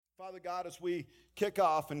Father God, as we kick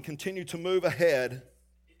off and continue to move ahead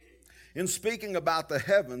in speaking about the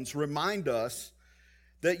heavens, remind us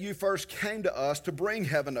that you first came to us to bring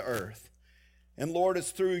heaven to earth. And Lord,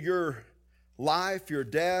 it's through your life, your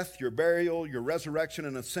death, your burial, your resurrection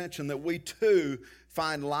and ascension that we too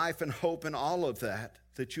find life and hope in all of that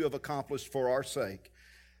you have accomplished for our sake.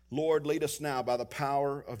 Lord, lead us now by the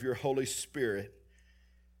power of your Holy Spirit.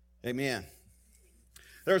 Amen.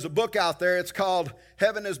 There's a book out there, it's called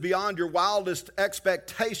Heaven is Beyond Your Wildest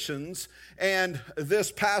Expectations, and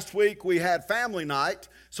this past week we had family night,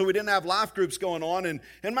 so we didn't have life groups going on,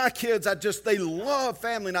 and my kids, they love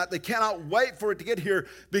family night. They cannot wait for it to get here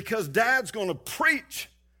because Dad's going to preach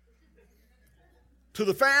to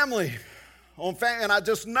the family. And I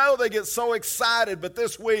just know they get so excited, but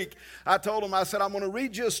this week I told them, I said, I'm going to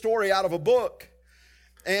read you a story out of a book.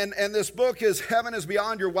 And this book is Heaven is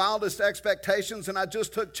Beyond Your Wildest Expectations. And I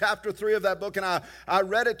just took chapter 3 of that book and I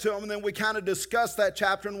read it to them. And then we kind of discussed that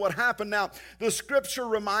chapter and what happened. Now, the scripture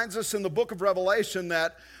reminds us in the book of Revelation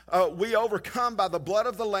that we overcome by the blood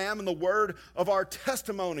of the Lamb and the word of our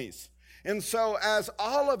testimonies. And so as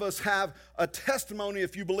all of us have a testimony,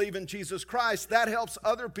 if you believe in Jesus Christ, that helps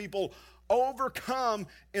other people overcome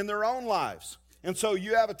in their own lives. And so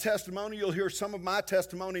you have a testimony. You'll hear some of my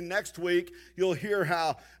testimony next week. You'll hear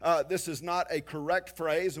how this is not a correct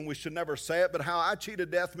phrase, and we should never say it, but how I cheated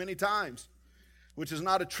death many times, which is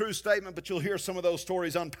not a true statement, but you'll hear some of those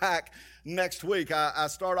stories unpack next week. I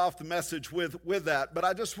start off the message with that. But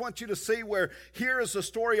I just want you to see where here is a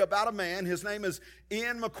story about a man. His name is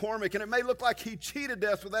Ian McCormick, and it may look like he cheated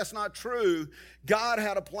death, but that's not true. God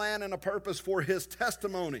had a plan and a purpose for his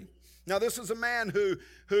testimony. Now, this is a man who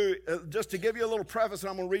just to give you a little preface, and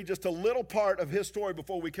I'm going to read just a little part of his story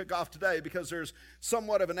before we kick off today, because there's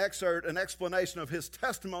somewhat of an excerpt, an explanation of his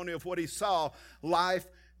testimony of what he saw, life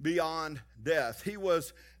beyond death. He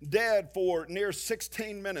was dead for near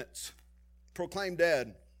 16 minutes, proclaimed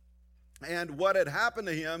dead. And what had happened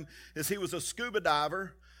to him is he was a scuba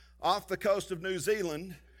diver off the coast of New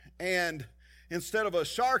Zealand, and instead of a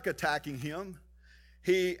shark attacking him,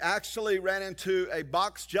 he actually ran into a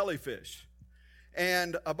box jellyfish.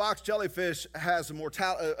 And a box jellyfish has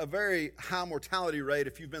a very high mortality rate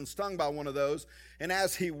if you've been stung by one of those. And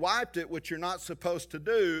as he wiped it, which you're not supposed to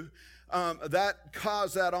do, that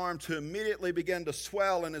caused that arm to immediately begin to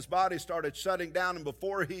swell, and his body started shutting down. And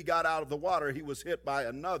before he got out of the water, he was hit by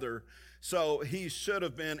another. So he should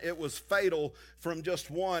have been, it was fatal from just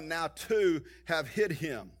one. Now two have hit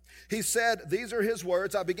him. He said, these are his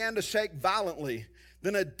words, I began to shake violently.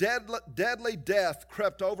 Then a deadly death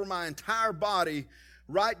crept over my entire body,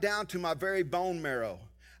 right down to my very bone marrow.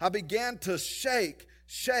 I began to shake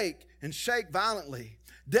violently.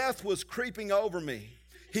 Death was creeping over me.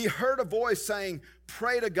 He heard a voice saying,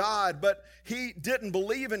 pray to God, but he didn't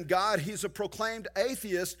believe in God. He's a proclaimed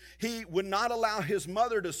atheist. He would not allow his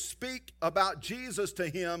mother to speak about Jesus to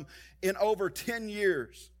him in over 10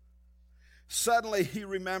 years. Suddenly he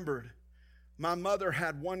remembered, my mother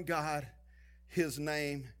had one God. His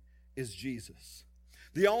name is Jesus.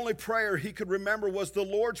 The only prayer he could remember was the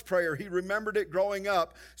Lord's Prayer. He remembered it growing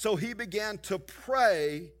up. So he began to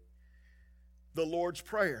pray the Lord's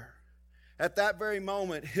Prayer. At that very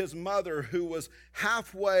moment, his mother, who was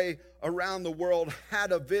halfway around the world,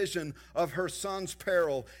 had a vision of her son's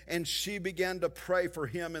peril, and she began to pray for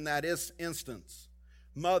him in that instance.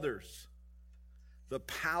 Mothers, the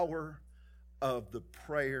power of the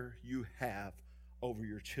prayer you have over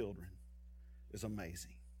your children is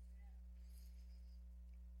amazing.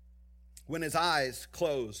 When his eyes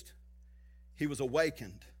closed, he was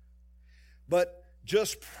awakened. But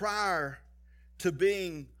just prior to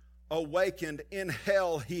being awakened in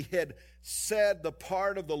hell, he had said the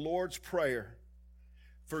part of the Lord's Prayer,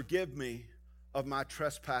 forgive me of my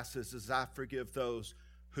trespasses as I forgive those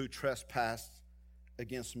who trespass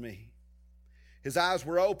against me. His eyes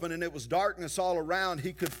were open and it was darkness all around.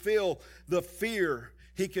 He could feel the fear.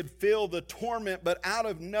 He could feel the torment, but out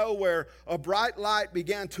of nowhere, a bright light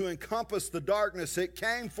began to encompass the darkness. It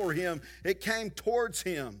came for him. It came towards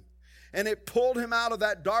him. And it pulled him out of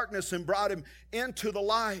that darkness and brought him into the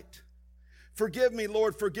light. Forgive me,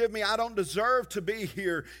 Lord, forgive me. I don't deserve to be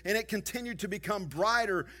here. And it continued to become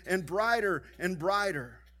brighter and brighter and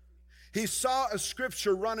brighter. He saw a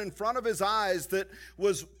scripture run in front of his eyes that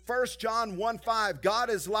was 1 John 1:5. God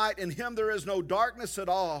is light, in him there is no darkness at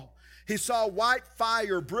all. He saw white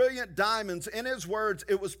fire, brilliant diamonds. In his words,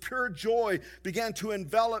 it was pure joy began to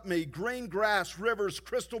envelop me. Green grass, rivers,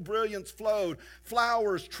 crystal brilliance flowed.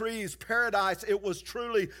 Flowers, trees, paradise. It was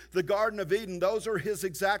truly the Garden of Eden. Those are his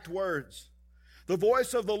exact words. The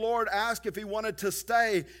voice of the Lord asked if he wanted to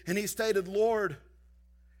stay, and he stated, Lord,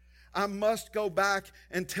 I must go back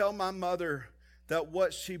and tell my mother that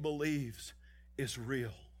what she believes is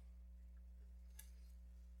real.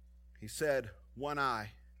 He said one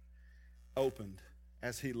eye opened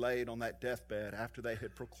as he laid on that deathbed after they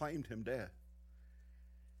had proclaimed him dead.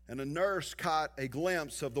 And a nurse caught a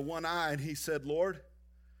glimpse of the one eye, and he said, Lord,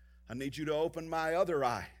 I need you to open my other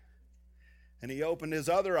eye. And he opened his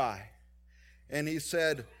other eye, and he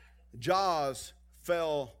said, jaws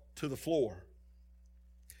fell to the floor.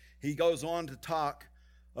 He goes on to talk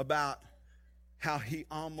about how he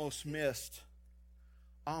almost missed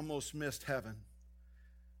heaven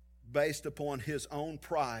based upon his own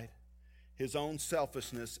pride, his own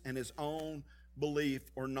selfishness, and his own belief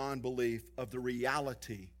or non-belief of the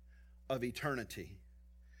reality of eternity.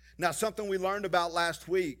 Now, something we learned about last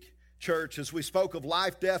week, church, as we spoke of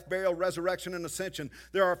life, death, burial, resurrection, and ascension,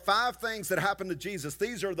 there are 5 things that happened to Jesus.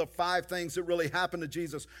 These are the 5 things that really happened to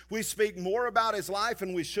Jesus. We speak more about his life,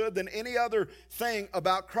 and we should, than any other thing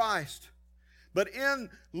about Christ. But in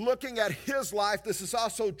looking at his life, this is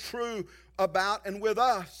also true about and with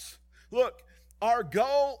us. Look, our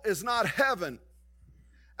goal is not heaven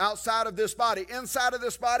outside of this body. Inside of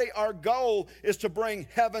this body, our goal is to bring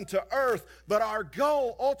heaven to earth, but our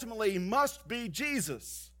goal ultimately must be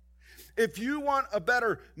Jesus. If you want a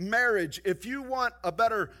better marriage, if you want a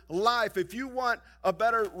better life, if you want a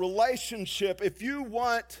better relationship, if you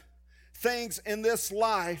want things in this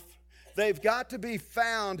life, they've got to be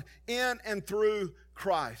found in and through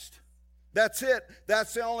Christ. That's it.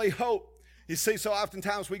 That's the only hope. You see, so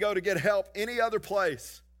oftentimes we go to get help any other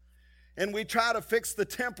place, and we try to fix the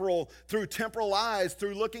temporal through temporal eyes,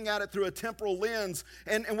 through looking at it through a temporal lens.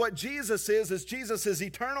 And what Jesus is Jesus is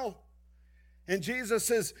eternal. And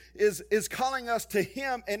Jesus is calling us to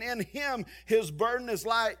him, and in him, his burden is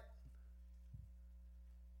light.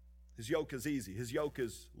 His yoke is easy. His yoke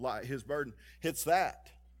is light. His burden, it's that.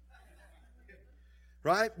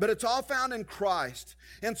 Right? But it's all found in Christ.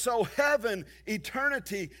 And so heaven,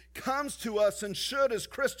 eternity, comes to us and should as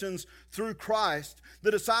Christians through Christ. The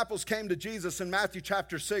disciples came to Jesus in Matthew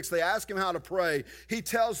chapter 6. They asked him how to pray. He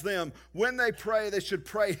tells them when they pray, they should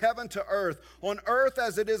pray heaven to earth, on earth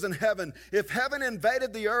as it is in heaven. If heaven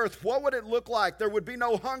invaded the earth, what would it look like? There would be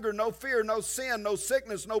no hunger, no fear, no sin, no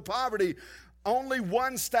sickness, no poverty. Only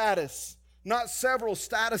one status, not several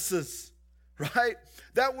statuses, right?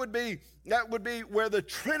 That would be where the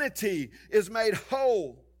Trinity is made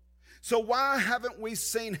whole. So why haven't we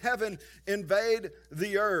seen heaven invade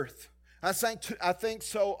the earth? I think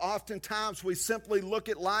so oftentimes we simply look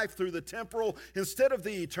at life through the temporal instead of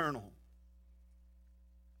the eternal.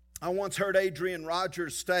 I once heard Adrian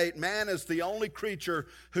Rogers state, man is the only creature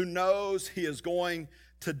who knows he is going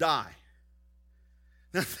to die.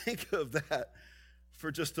 Now think of that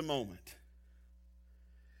for just a moment.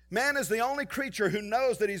 Man is the only creature who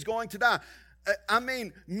knows that he's going to die. I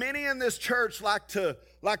mean, many in this church like to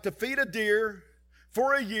feed a deer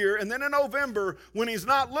for a year, and then in November, when he's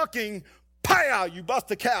not looking, pow, you bust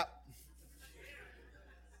the cap.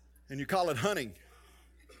 And you call it hunting.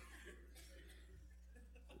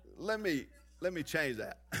 Let me change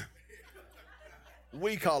that.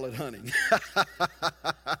 We call it hunting.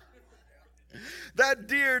 That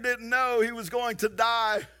deer didn't know he was going to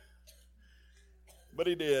die. But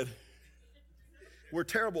he did. We're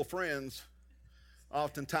terrible friends,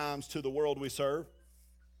 oftentimes, to the world we serve.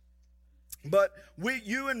 But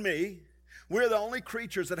you and me, we're the only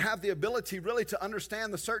creatures that have the ability really to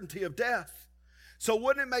understand the certainty of death. So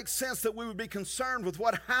wouldn't it make sense that we would be concerned with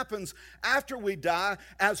what happens after we die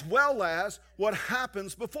as well as what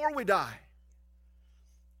happens before we die?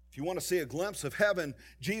 If you want to see a glimpse of heaven,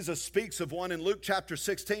 Jesus speaks of one in Luke chapter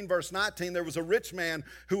 16, verse 19. There was a rich man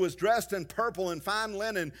who was dressed in purple and fine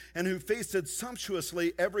linen and who feasted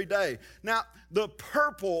sumptuously every day. Now, the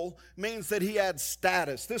purple means that he had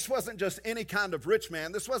status. This wasn't just any kind of rich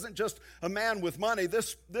man. This wasn't just a man with money.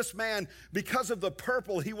 This man, because of the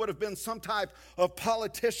purple, he would have been some type of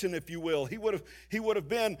politician, if you will. He would have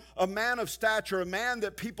been a man of stature, a man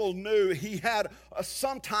that people knew. He had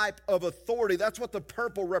some type of authority. That's what the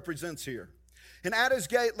purple represents here. And at his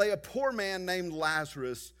gate lay a poor man named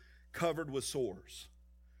Lazarus, covered with sores,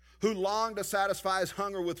 who longed to satisfy his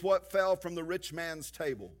hunger with what fell from the rich man's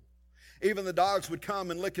table. Even the dogs would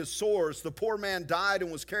come and lick his sores. The poor man died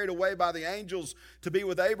and was carried away by the angels to be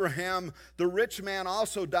with Abraham. The rich man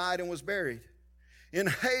also died and was buried. In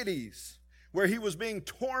Hades, where he was being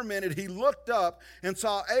tormented, he looked up and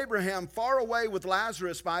saw Abraham far away with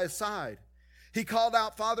Lazarus by his side. He called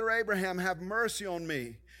out, Father Abraham, have mercy on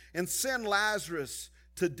me, and send Lazarus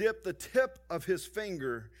to dip the tip of his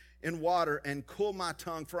finger in water and cool my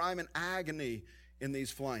tongue, for I'm in agony in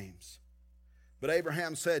these flames. But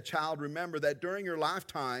Abraham said, child, remember that during your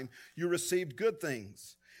lifetime you received good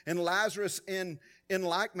things, and Lazarus in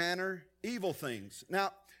like manner evil things.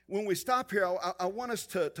 Now, when we stop here, I want us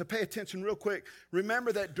to pay attention real quick.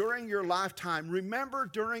 Remember that during your lifetime, remember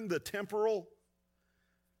during the temporal,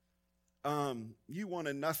 you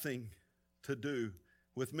wanted nothing to do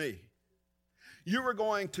with me. You were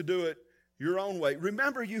going to do it your own way.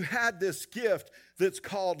 Remember, you had this gift that's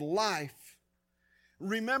called life.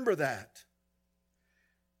 Remember that.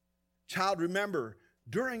 Child, remember,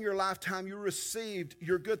 during your lifetime you received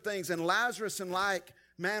your good things, and Lazarus in like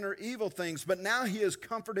manner evil things, but now he is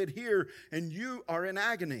comforted here and you are in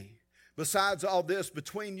agony. Besides all this,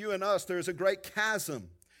 between you and us there is a great chasm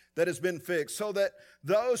that has been fixed, so that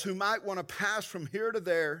those who might want to pass from here to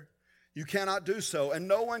there, you cannot do so, and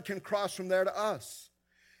no one can cross from there to us.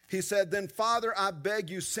 He said, then, Father, I beg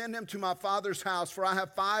you, send him to my father's house, for I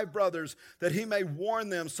have 5 brothers, that he may warn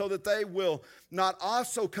them, so that they will not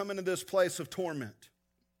also come into this place of torment.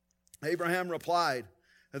 Abraham replied,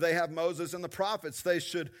 they have Moses and the prophets, they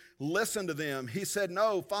should listen to them. He said,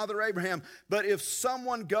 no, Father Abraham, but if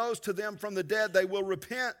someone goes to them from the dead, they will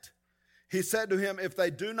repent. He said to him, if they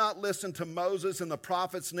do not listen to Moses and the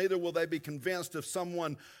prophets, neither will they be convinced if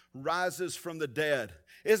someone rises from the dead.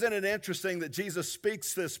 Isn't it interesting that Jesus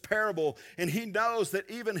speaks this parable and he knows that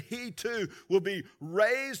even he too will be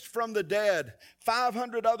raised from the dead.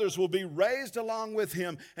 500 others will be raised along with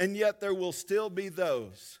him, and yet there will still be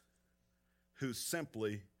those who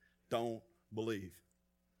simply don't believe.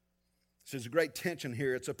 There's a great tension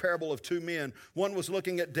here. It's a parable of 2 men. One was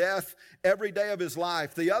looking at death every day of his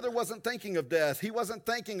life. The other wasn't thinking of death. He wasn't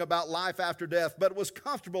thinking about life after death, but was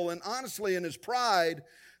comfortable and honestly in his pride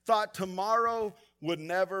thought tomorrow would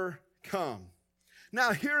never come.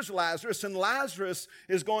 Now here's Lazarus, and Lazarus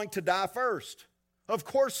is going to die first. Of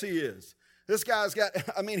course he is. This guy's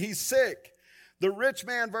he's sick. The rich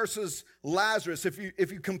man versus Lazarus, if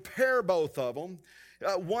you compare both of them,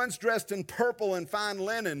 one's dressed in purple and fine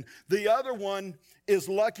linen. The other one is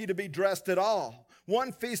lucky to be dressed at all.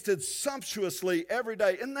 One feasted sumptuously every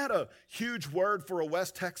day. Isn't that a huge word for a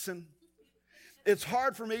West Texan? It's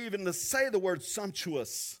hard for me even to say the word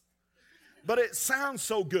sumptuous, but it sounds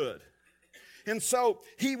so good. And so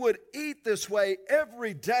he would eat this way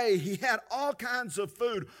every day. He had all kinds of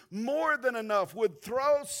food, more than enough, would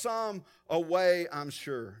throw some away, I'm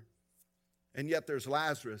sure. And yet there's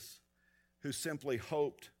Lazarus, who simply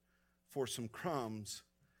hoped for some crumbs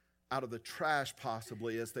out of the trash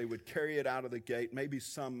possibly as they would carry it out of the gate. Maybe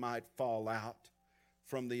some might fall out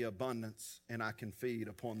from the abundance, and I can feed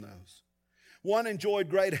upon those. One enjoyed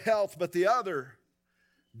great health, but the other,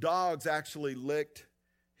 dogs actually licked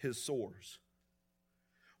his sores.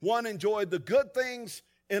 One enjoyed the good things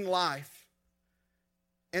in life.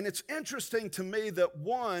 And it's interesting to me that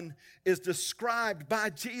one is described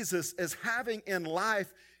by Jesus as having in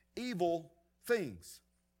life evil things.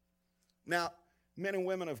 Now, men and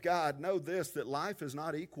women of God know this, that life is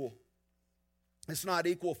not equal. It's not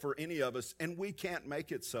equal for any of us, and we can't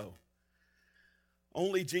make it so.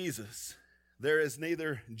 Only Jesus. There is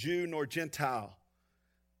neither Jew nor Gentile,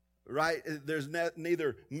 right? There's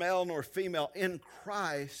neither male nor female. In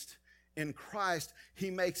Christ,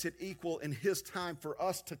 he makes it equal in his time for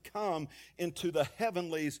us to come into the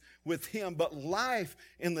heavenlies with him. But life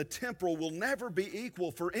in the temporal will never be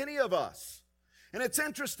equal for any of us. And it's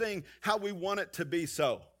interesting how we want it to be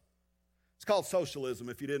so. It's called socialism,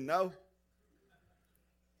 if you didn't know.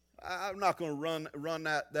 I'm not going to run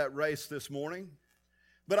that race this morning.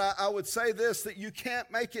 But I would say this, that you can't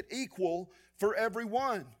make it equal for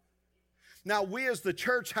everyone. Now, we as the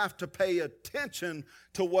church have to pay attention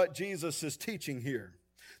to what Jesus is teaching here.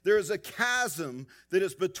 There is a chasm that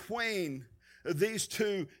is between these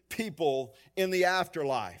 2 people in the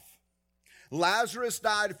afterlife. Lazarus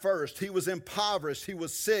died first. He was impoverished. He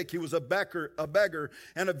was sick. He was a beggar,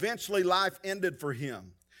 and eventually life ended for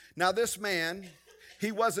him. Now, this man,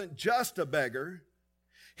 he wasn't just a beggar.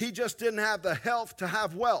 He just didn't have the health to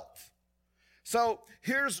have wealth. So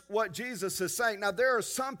here's what Jesus is saying. Now, there are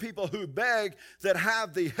some people who beg that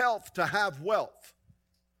have the health to have wealth.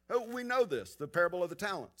 We know this, the parable of the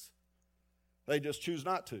talents. They just choose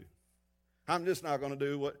not to. I'm just not going to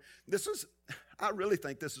do what this is. I really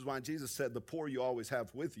think this is why Jesus said the poor you always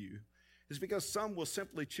have with you, is because some will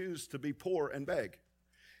simply choose to be poor and beg,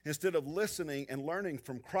 instead of listening and learning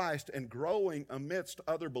from Christ and growing amidst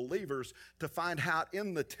other believers to find how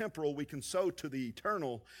in the temporal we can sow to the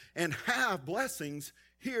eternal and have blessings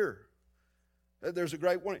here. There's a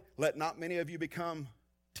great warning. Let not many of you become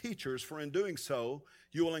teachers, for in doing so,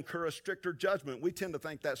 you will incur a stricter judgment. We tend to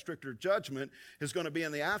think that stricter judgment is going to be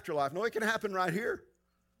in the afterlife. No, it can happen right here.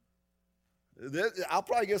 I'll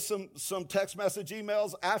probably get some text message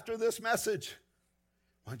emails after this message.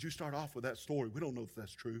 Why'd you start off with that story? We don't know if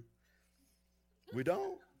that's true. We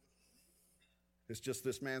don't. It's just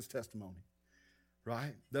this man's testimony,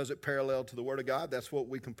 right? Does it parallel to the Word of God? That's what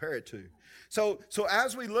we compare it to. So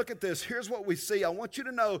as we look at this, here's what we see. I want you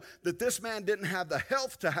to know that this man didn't have the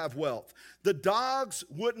health to have wealth. The dogs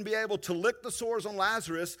wouldn't be able to lick the sores on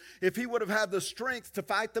Lazarus if he would have had the strength to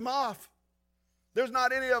fight them off. There's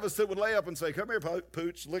not any of us that would lay up and say, come here,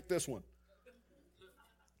 Pooch, lick this one.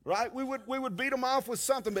 Right? We would beat him off with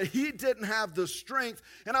something, but he didn't have the strength.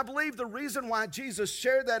 And I believe the reason why Jesus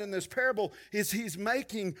shared that in this parable is he's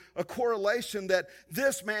making a correlation that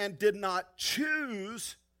this man did not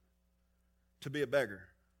choose to be a beggar.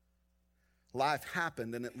 Life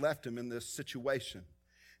happened and it left him in this situation.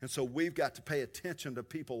 And so we've got to pay attention to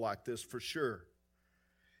people like this for sure.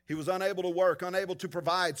 He was unable to work, unable to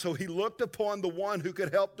provide, so he looked upon the one who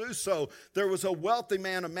could help do so. There was a wealthy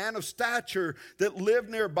man, a man of stature that lived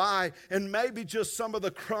nearby, and maybe just some of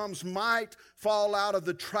the crumbs might fall out of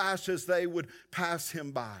the trash as they would pass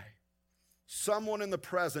him by. Someone in the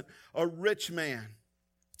present, a rich man,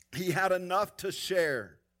 he had enough to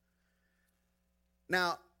share.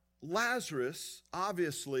 Now, Lazarus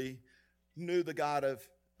obviously knew the God of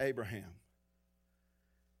Abraham.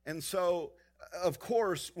 And so, of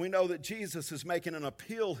course, we know that Jesus is making an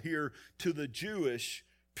appeal here to the Jewish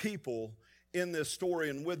people in this story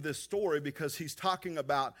and with this story because he's talking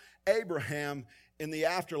about Abraham in the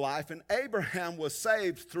afterlife. And Abraham was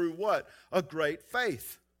saved through what? A great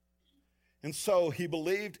faith. And so he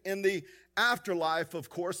believed in the afterlife, of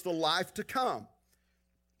course, the life to come.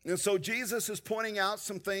 And so Jesus is pointing out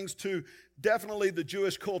some things to definitely the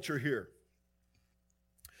Jewish culture here.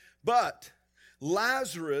 But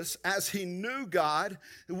Lazarus, as he knew God,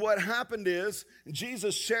 what happened is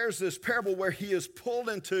Jesus shares this parable where he is pulled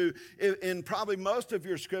into, in probably most of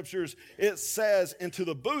your scriptures, it says into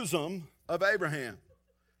the bosom of Abraham.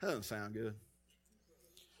 That doesn't sound good.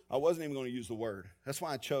 I wasn't even going to use the word. That's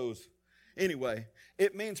why I chose. Anyway,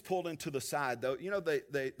 it means pulled into the side, though. You know,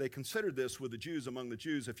 they considered this with the Jews, among the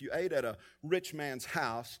Jews. If you ate at a rich man's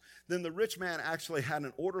house, then the rich man actually had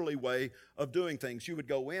an orderly way of doing things. You would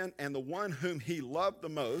go in, and the one whom he loved the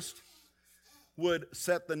most would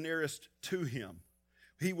set the nearest to him.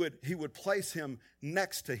 He would place him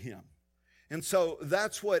next to him. And so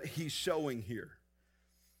that's what he's showing here.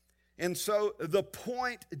 And so the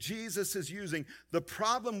point Jesus is using, the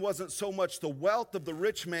problem wasn't so much the wealth of the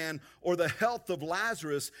rich man or the health of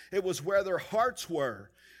Lazarus, it was where their hearts were.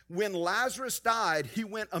 When Lazarus died, he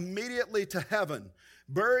went immediately to heaven.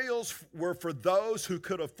 Burials were for those who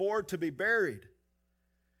could afford to be buried.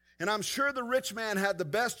 And I'm sure the rich man had the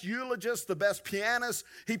best eulogist, the best pianist.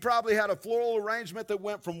 He probably had a floral arrangement that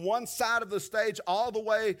went from one side of the stage all the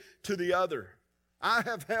way to the other. I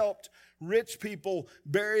have helped rich people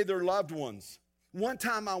bury their loved ones. One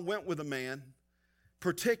time I went with a man,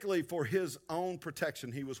 particularly for his own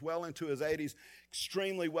protection. He was well into his 80s,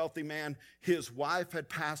 extremely wealthy man. His wife had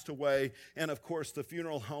passed away, and of course the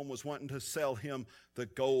funeral home was wanting to sell him the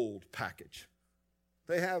gold package.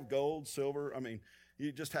 They have gold, silver. I mean,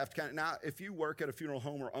 you just have to kind of. Now, if you work at a funeral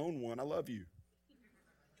home or own one, I love you.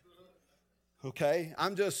 Okay,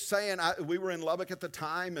 I'm just saying, we were in Lubbock at the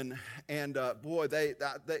time, and boy,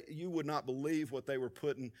 you would not believe what they were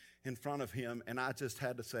putting in front of him, and I just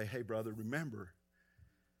had to say, hey, brother, remember,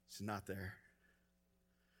 she's not there.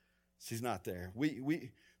 She's not there.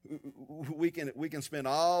 We can spend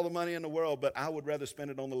all the money in the world, but I would rather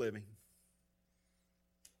spend it on the living.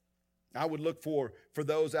 I would look for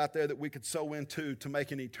those out there that we could sow into to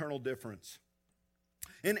make an eternal difference.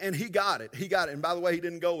 And he got it. He got it. And by the way, he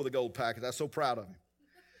didn't go with a gold package. I'm so proud of him.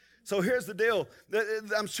 So here's the deal.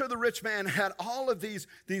 I'm sure the rich man had all of these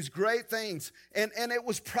great things. And it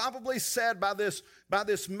was probably said by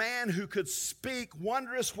this man who could speak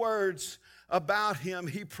wondrous words about him.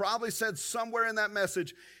 He probably said somewhere in that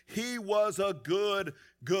message, he was a good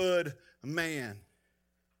man.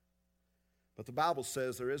 But the Bible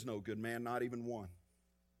says there is no good man, not even one.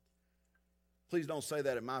 Please don't say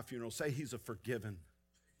that at my funeral. Say he's a forgiven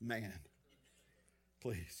man.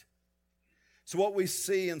 Please. So what we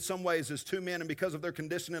see in some ways is two men, and because of their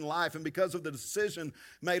condition in life and because of the decision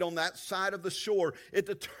made on that side of the shore, it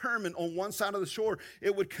determined on one side of the shore,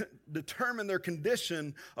 it would determine their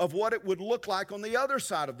condition of what it would look like on the other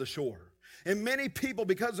side of the shore. And many people,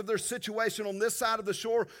 because of their situation on this side of the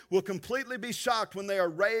shore, will completely be shocked when they are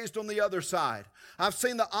raised on the other side. I've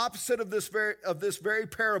seen the opposite of this very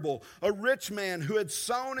parable. A rich man who had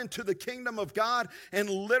sown into the kingdom of God and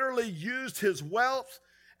literally used his wealth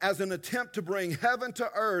as an attempt to bring heaven to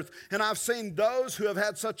earth. And I've seen those who have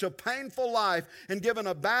had such a painful life and given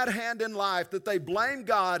a bad hand in life that they blame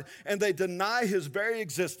God and they deny his very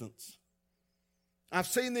existence. I've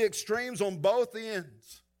seen the extremes on both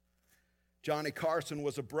ends. Johnny Carson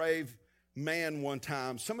was a brave man one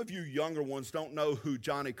time. Some of you younger ones don't know who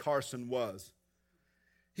Johnny Carson was.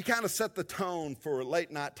 He kind of set the tone for a late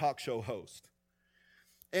night talk show host.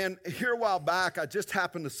 And here a while back, I just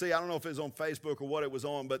happened to see, I don't know if it was on Facebook or what it was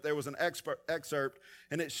on, but there was an excerpt,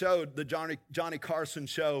 and it showed the Johnny Carson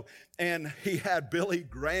show, and he had Billy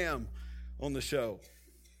Graham on the show.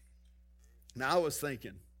 Now I was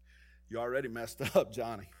thinking, you already messed up,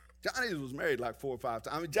 Johnny. Johnny was married like 4 or 5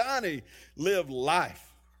 times. I mean, Johnny lived life.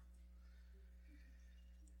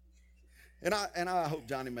 And I hope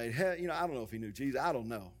Johnny made hell. You know, I don't know if he knew Jesus. I don't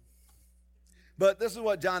know. But this is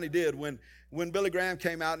what Johnny did. When Billy Graham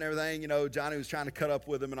came out and everything, you know, Johnny was trying to cut up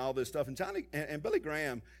with him and all this stuff. And Johnny and Billy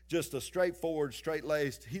Graham, just a straightforward,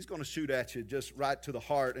 straight-laced, he's going to shoot at you just right to the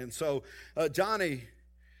heart. And so Johnny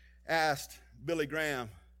asked Billy Graham,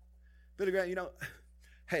 you know,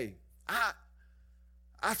 hey,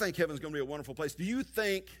 I think heaven's going to be a wonderful place. Do you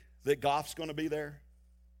think that Goff's going to be there?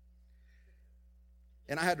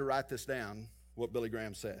 And I had to write this down, what Billy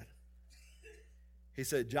Graham said. He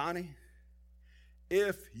said, Johnny,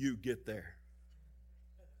 if you get there,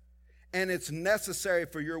 and it's necessary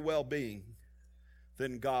for your well-being,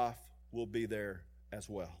 then Goff will be there as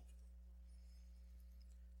well.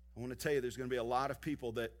 I want to tell you, there's going to be a lot of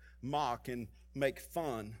people that mock and make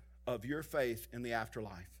fun of your faith in the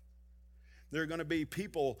afterlife. There are going to be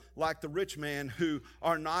people like the rich man who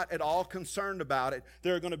are not at all concerned about it.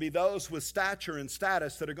 There are going to be those with stature and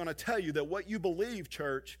status that are going to tell you that what you believe,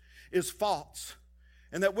 church, is false.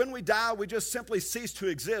 And that when we die, we just simply cease to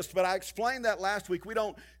exist. But I explained that last week. We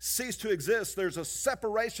don't cease to exist. There's a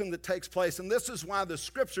separation that takes place. And this is why the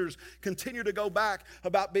scriptures continue to go back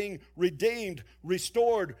about being redeemed,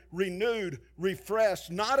 restored, renewed,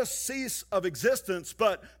 refreshed. Not a cease of existence,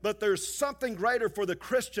 but there's something greater for the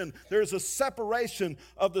Christian. There's a separation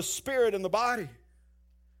of the spirit and the body.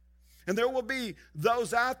 And there will be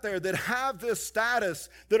those out there that have this status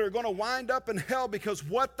that are going to wind up in hell because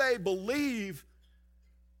what they believe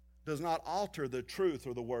does not alter the truth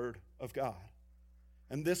or the word of God.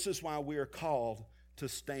 And this is why we are called to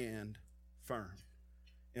stand firm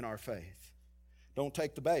in our faith. Don't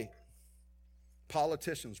take the bait.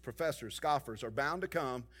 Politicians, professors, scoffers are bound to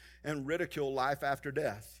come and ridicule life after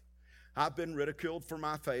death. I've been ridiculed for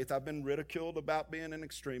my faith. I've been ridiculed about being an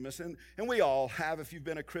extremist. And we all have, if you've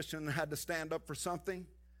been a Christian and had to stand up for something.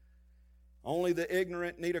 Only the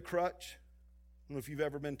ignorant need a crutch. I don't know if you've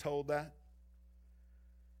ever been told that.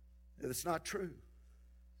 It's not true.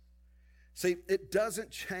 See, it doesn't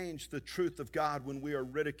change the truth of God when we are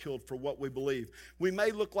ridiculed for what we believe. We may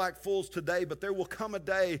look like fools today, but there will come a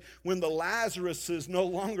day when the Lazaruses no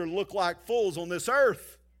longer look like fools on this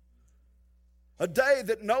earth. A day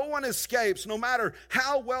that no one escapes, no matter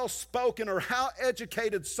how well spoken or how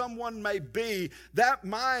educated someone may be, that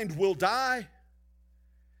mind will die.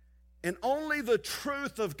 And only the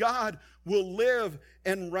truth of God will live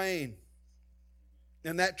and reign.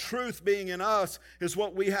 And that truth being in us is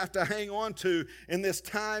what we have to hang on to in this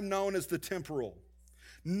time known as the temporal.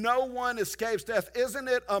 No one escapes death. Isn't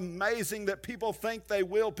it amazing that people think they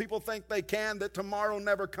will, people think they can, that tomorrow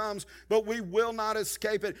never comes, but we will not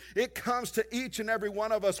escape it. It comes to each and every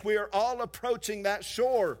one of us. We are all approaching that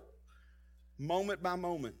shore, moment by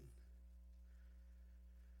moment.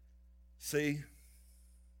 See,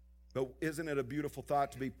 but isn't it a beautiful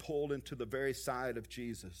thought to be pulled into the very side of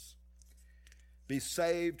Jesus? Be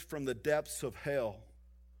saved from the depths of hell.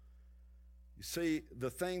 You see, the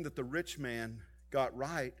thing that the rich man got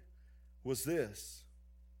right was this.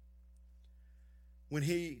 When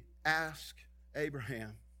he asked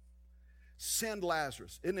Abraham, send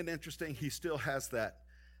Lazarus. Isn't it interesting? He still has that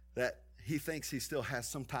he thinks he still has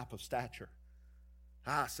some type of stature.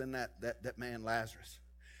 Send that man Lazarus.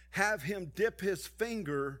 Have him dip his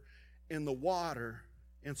finger in the water,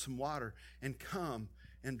 in some water, and come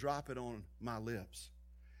and drop it on my lips.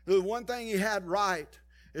 The one thing he had right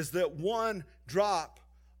is that one drop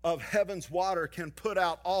of heaven's water can put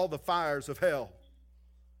out all the fires of hell.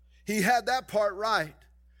 He had that part right,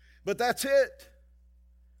 but that's it.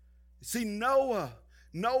 See, Noah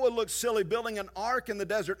Noah looked silly building an ark in the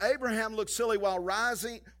desert. Abraham looked silly while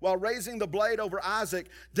raising the blade over Isaac.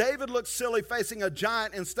 David looked silly facing a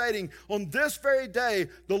giant and stating, on this very day,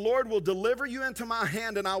 the Lord will deliver you into my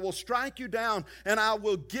hand, and I will strike you down, and I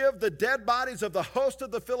will give the dead bodies of the host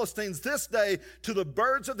of the Philistines this day to the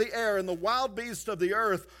birds of the air and the wild beasts of the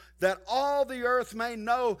earth, that all the earth may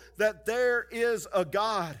know that there is a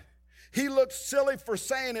God. He looked silly for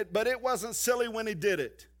saying it, but it wasn't silly when he did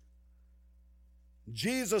it.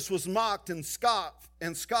 Jesus was mocked and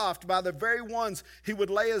scoffed by the very ones he would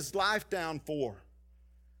lay his life down for.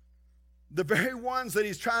 The very ones that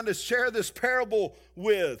he's trying to share this parable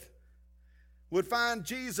with would find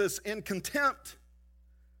Jesus in contempt.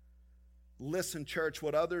 Listen, church,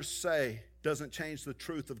 what others say doesn't change the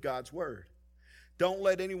truth of God's word. Don't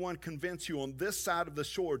let anyone convince you on this side of the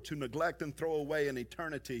shore to neglect and throw away an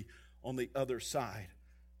eternity on the other side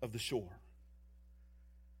of the shore.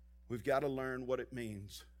 We've got to learn what it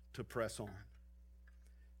means to press on.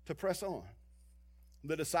 To press on.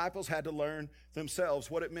 The disciples had to learn themselves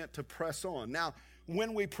what it meant to press on. Now,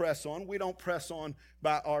 when we press on, we don't press on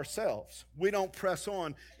by ourselves. We don't press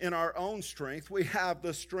on in our own strength. We have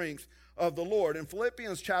the strength of the Lord. In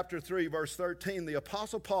Philippians chapter 3, verse 13, the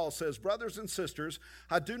Apostle Paul says, brothers and sisters,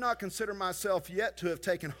 I do not consider myself yet to have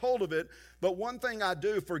taken hold of it, but one thing I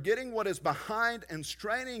do, forgetting what is behind and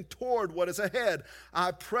straining toward what is ahead,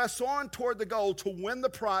 I press on toward the goal to win the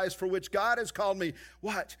prize for which God has called me,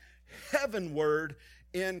 what? Heavenward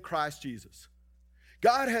in Christ Jesus.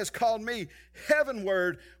 God has called me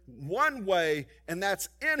heavenward one way, and that's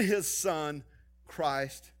in his Son,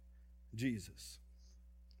 Christ Jesus,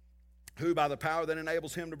 who by the power that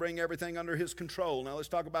enables him to bring everything under his control. Now let's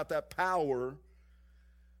talk about that power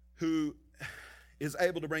who is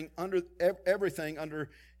able to bring everything under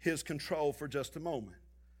his control for just a moment.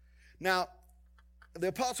 Now, the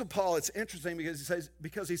Apostle Paul, it's interesting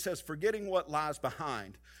because he says, forgetting what lies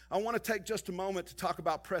behind. I want to take just a moment to talk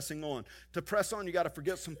about pressing on. To press on, you got to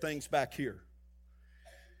forget some things back here.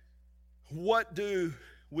 What do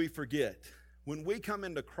we forget? When we come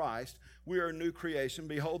into Christ, we are a new creation.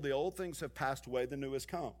 Behold, the old things have passed away, the new has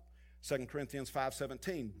come. 2 Corinthians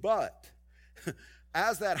 5:17. But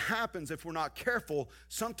as that happens, if we're not careful,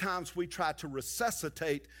 sometimes we try to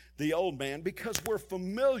resuscitate the old man because we're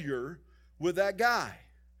familiar with that guy,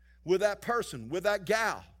 with that person, with that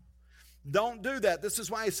gal. Don't do that. This is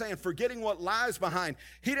why he's saying forgetting what lies behind.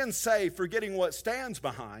 He didn't say forgetting what stands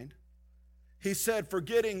behind. He said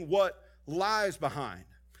forgetting what lies behind.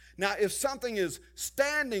 Now, if something is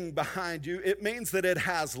standing behind you, it means that it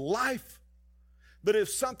has life. But if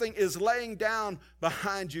something is laying down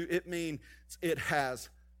behind you, it means it has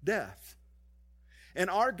death. And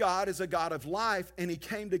our God is a God of life, and he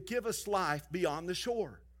came to give us life beyond the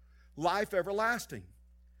shore. Life everlasting.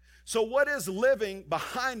 So what is living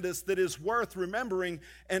behind us that is worth remembering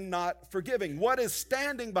and not forgiving? What is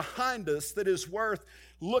standing behind us that is worth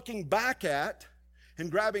looking back at and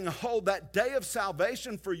grabbing a hold? That day of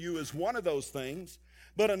salvation for you is one of those things.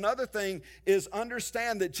 But another thing is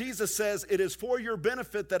understand that Jesus says it is for your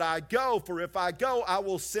benefit that I go, for if I go, I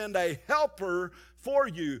will send a helper for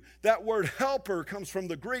you. That word helper comes from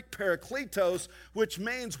the Greek parakletos, which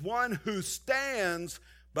means one who stands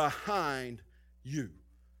behind you.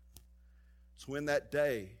 So in that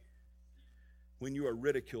day when you are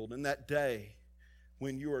ridiculed, in that day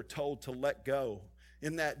when you are told to let go,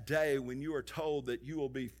 in that day when you are told that you will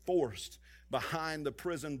be forced behind the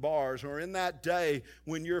prison bars, or in that day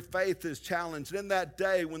when your faith is challenged, in that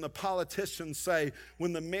day when the politicians say,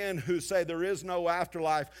 when the men who say there is no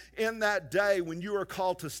afterlife, in that day when you are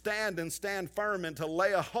called to stand and stand firm and to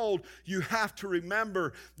lay a hold, you have to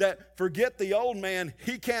remember that forget the old man.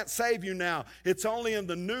 He can't save you now. It's only in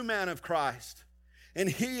the new man of Christ. And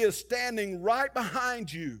he is standing right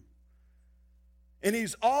behind you. And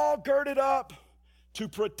he's all girded up to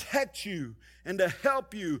protect you and to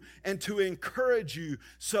help you and to encourage you.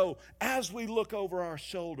 So as we look over our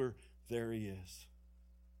shoulder, there he is.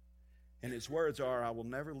 And his words are, I will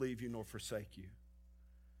never leave you nor forsake you.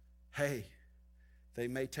 Hey, they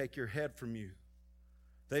may take your head from you.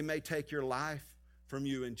 They may take your life from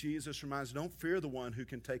you. And Jesus reminds, don't fear the one who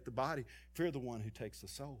can take the body. Fear the one who takes the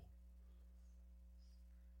soul.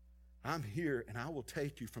 I'm here and I will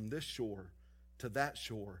take you from this shore to that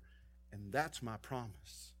shore. And that's my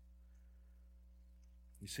promise.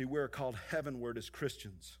 You see, we're called heavenward as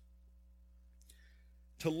Christians.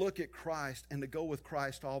 To look at Christ and to go with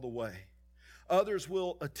Christ all the way. Others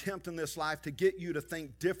will attempt in this life to get you to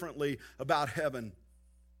think differently about heaven.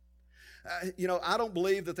 I don't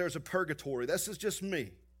believe that there's a purgatory. This is just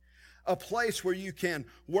me. a place where you can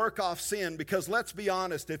work off sin, because let's be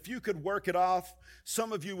honest, if you could work it off,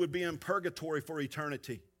 some of you would be in purgatory for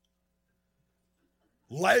eternity,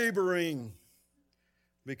 laboring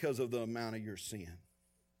because of the amount of your sin.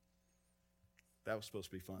 That was supposed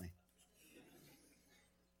to be funny.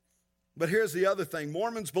 But here's the other thing.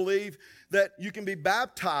 Mormons believe that you can be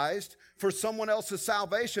baptized for someone else's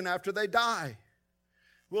salvation after they die.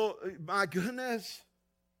 Well, my goodness.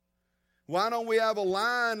 Why don't we have a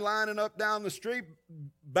line lining up down the street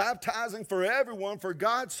baptizing for everyone? For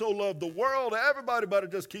God so loved the world, everybody better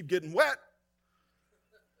just keep getting wet.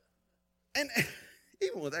 And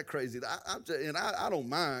even with that crazy, I don't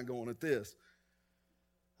mind going at this.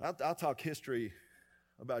 I'll talk history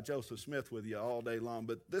about Joseph Smith with you all day long,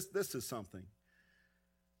 but this is something.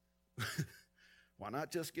 Why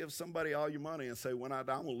not just give somebody all your money and say, when I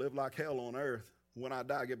die, I'm going to live like hell on earth. When I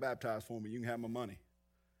die, get baptized for me. You can have my money.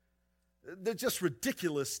 There's just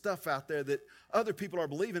ridiculous stuff out there that other people are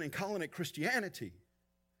believing and calling it Christianity.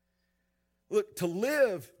 Look, to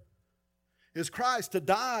live is Christ. To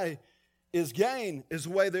die is gain, is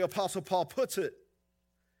the way the Apostle Paul puts it.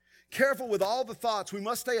 Careful with all the thoughts. We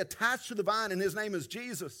must stay attached to the vine, and his name is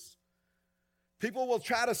Jesus. People will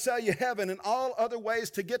try to sell you heaven and all other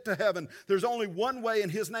ways to get to heaven. There's only one way,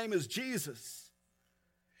 and his name is Jesus.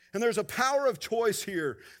 And there's a power of choice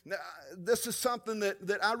here. Now, this is something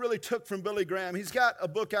that I really took from Billy Graham. He's got a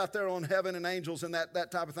book out there on heaven and angels and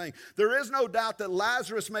that type of thing. There is no doubt that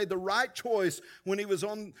Lazarus made the right choice when he was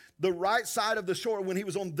on the right side of the shore, when he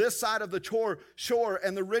was on this side of the shore,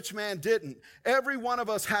 and the rich man didn't. Every one of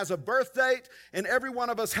us has a birth date, and every one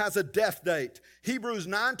of us has a death date. Hebrews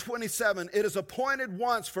 9:27, it is appointed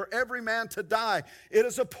once for every man to die. It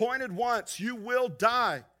is appointed once. You will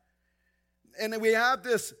die. And we have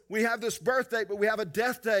this birth date, but we have a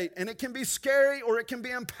death date. And it can be scary or it can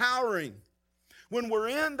be empowering. When we're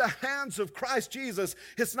in the hands of Christ Jesus,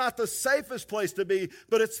 it's not the safest place to be,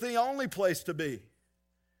 but it's the only place to be.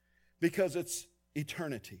 Because it's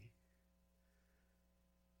eternity.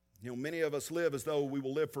 You know, many of us live as though we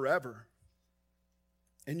will live forever.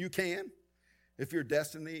 And you can, if your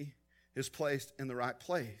destiny is placed in the right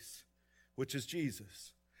place, which is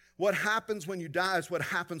Jesus. What happens when you die is what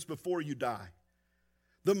happens before you die.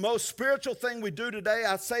 The most spiritual thing we do today,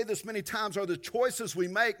 I say this many times, are the choices we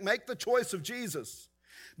make. Make the choice of Jesus.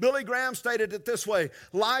 Billy Graham stated it this way: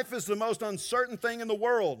 life is the most uncertain thing in the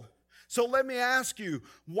world. So let me ask you,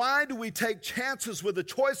 why do we take chances with the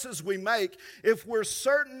choices we make if we're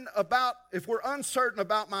uncertain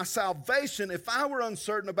about my salvation? If I were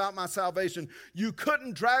uncertain about my salvation, you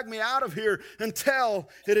couldn't drag me out of here until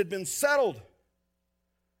it had been settled.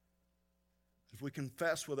 If we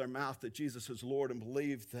confess with our mouth that Jesus is Lord and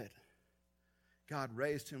believe that God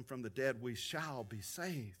raised him from the dead, we shall be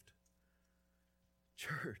saved.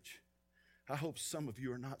 Church, I hope some of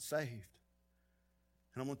you are not saved.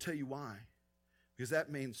 And I'm going to tell you why. Because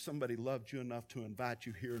that means somebody loved you enough to invite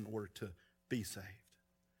you here in order to be saved.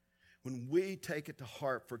 When we take it to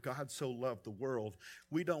heart, for God so loved the world,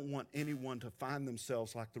 we don't want anyone to find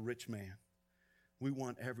themselves like the rich man. We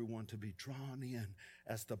want everyone to be drawn in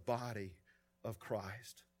as the body of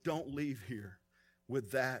Christ. Don't leave here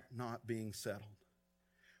with that not being settled.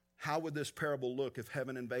 How would this parable look if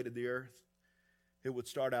heaven invaded the earth? It would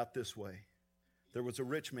start out this way. There was a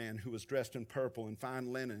rich man who was dressed in purple and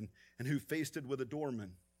fine linen and who feasted with a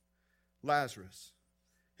doorman, Lazarus.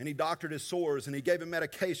 And he doctored his sores and he gave him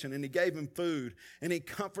medication and he gave him food and he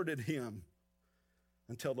comforted him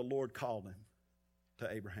until the Lord called him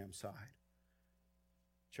to Abraham's side.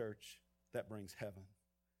 Church, that brings heaven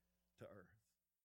to earth.